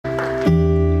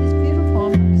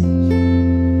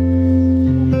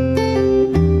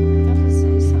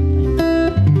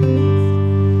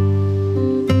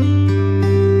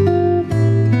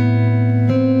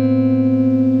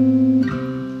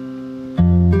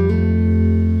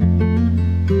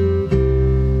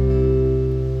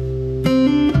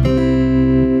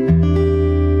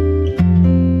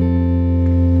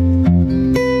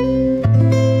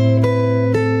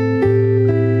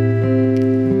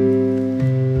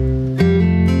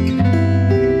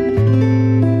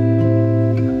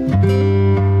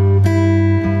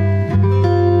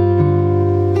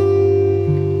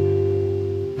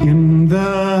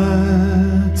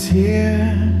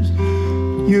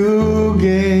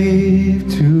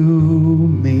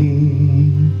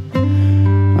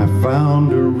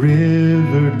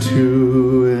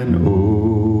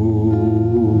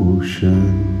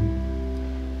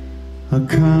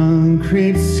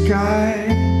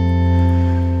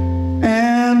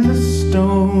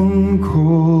stone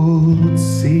cold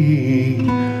sea,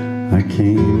 I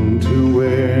came to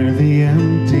where the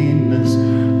emptiness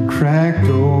cracked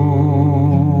open.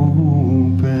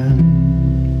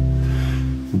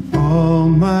 All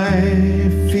my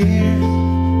fears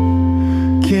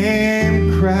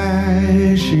came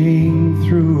crashing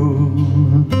through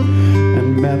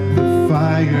and met the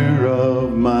fire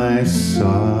of my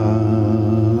sorrow.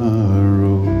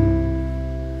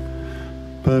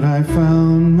 But I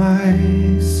found my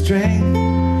strength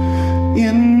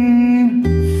in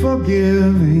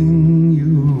forgiving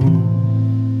you.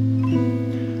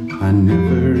 I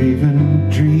never even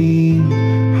dreamed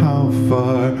how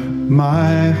far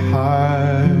my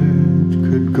heart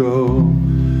could go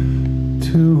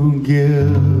to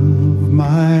give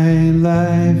my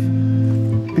life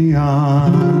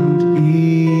beyond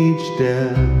each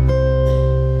death.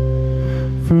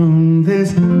 From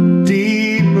this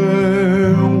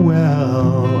deeper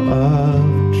well of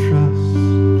trust,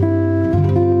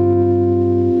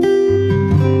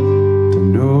 to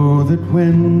know that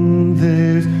when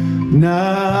there's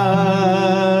nothing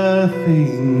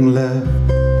left,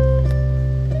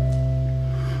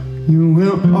 you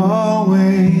will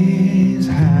always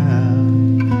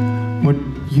have what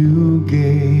you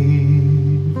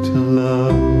gave to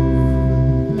love.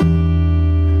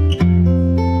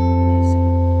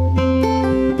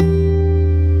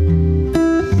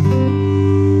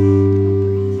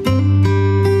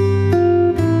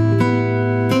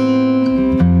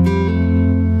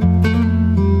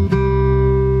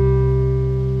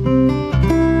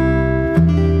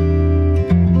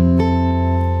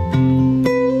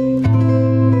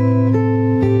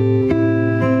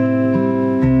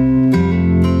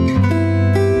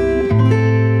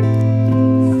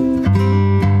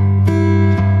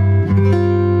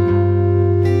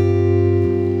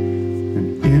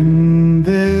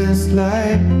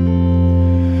 Like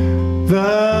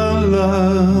the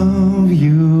love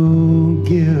you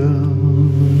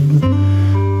give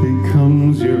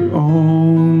becomes your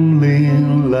only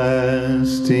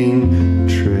lasting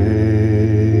treasure,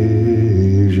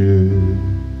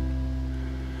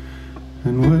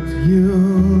 and what you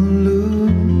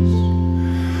lose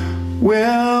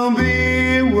will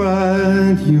be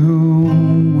what you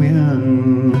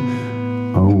win.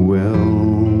 A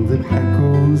well that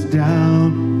echoes down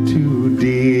too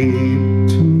deep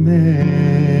to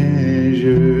measure.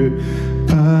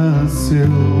 A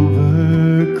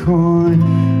silver coin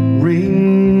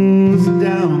rings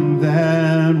down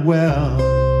that well.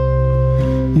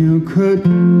 You could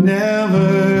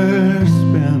never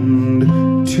spend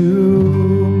too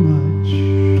much.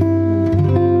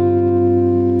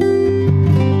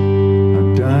 A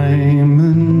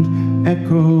diamond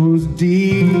echoes deeper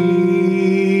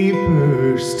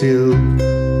still,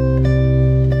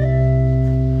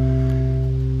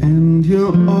 and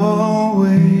you'll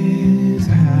always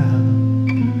have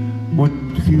what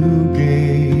you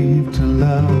gave to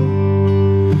love.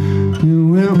 You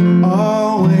will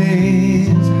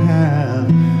always have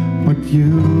what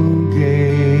you